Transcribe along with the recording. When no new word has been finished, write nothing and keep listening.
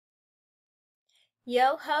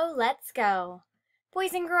Yo ho, let's go.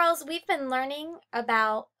 Boys and girls, we've been learning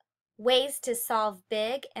about ways to solve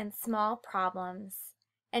big and small problems.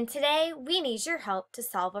 And today we need your help to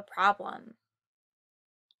solve a problem.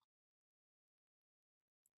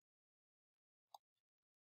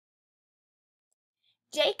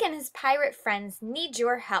 Jake and his pirate friends need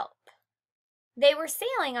your help. They were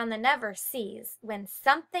sailing on the Never Seas when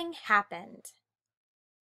something happened.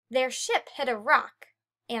 Their ship hit a rock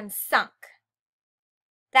and sunk.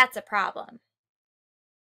 That's a problem.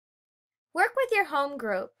 Work with your home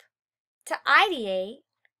group to ideate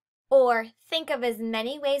or think of as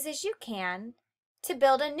many ways as you can to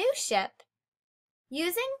build a new ship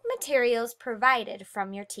using materials provided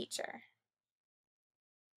from your teacher.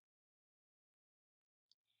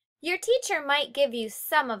 Your teacher might give you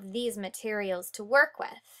some of these materials to work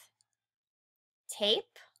with: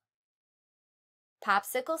 tape,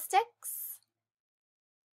 popsicle sticks,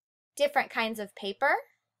 different kinds of paper,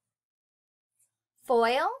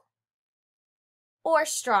 foil, or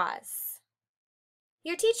straws.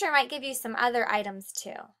 Your teacher might give you some other items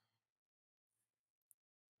too.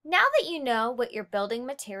 Now that you know what your building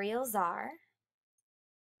materials are,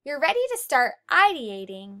 you're ready to start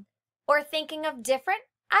ideating or thinking of different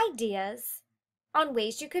ideas on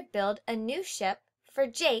ways you could build a new ship for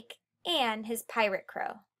Jake and his pirate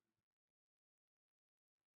crew.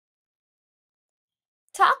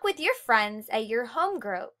 Talk with your friends at your home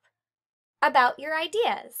group about your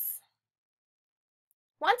ideas.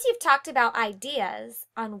 Once you've talked about ideas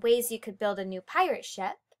on ways you could build a new pirate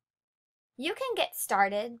ship, you can get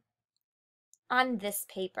started on this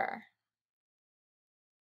paper.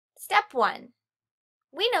 Step 1.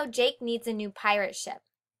 We know Jake needs a new pirate ship.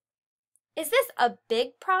 Is this a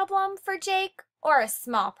big problem for Jake or a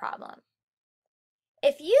small problem?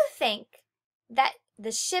 If you think that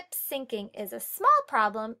the ship sinking is a small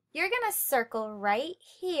problem, you're going to circle right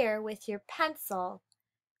here with your pencil,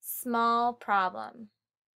 small problem.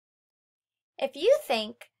 If you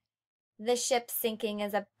think the ship sinking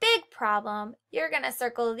is a big problem, you're going to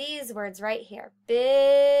circle these words right here,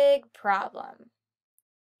 big problem.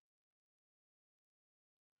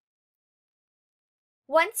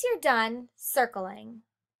 Once you're done circling,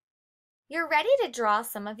 you're ready to draw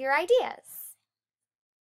some of your ideas.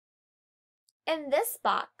 In this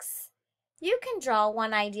box, you can draw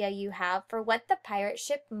one idea you have for what the pirate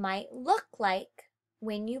ship might look like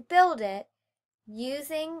when you build it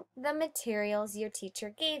using the materials your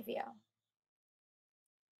teacher gave you.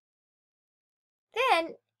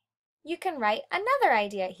 Then you can write another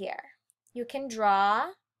idea here. You can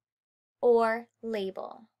draw or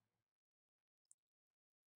label.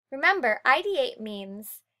 Remember, ideate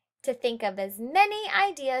means to think of as many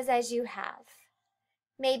ideas as you have.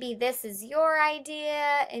 Maybe this is your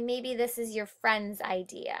idea, and maybe this is your friend's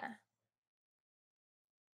idea.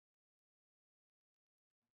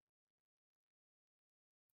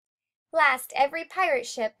 Last, every pirate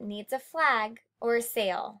ship needs a flag or a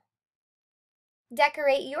sail.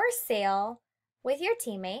 Decorate your sail with your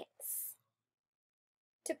teammates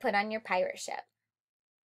to put on your pirate ship.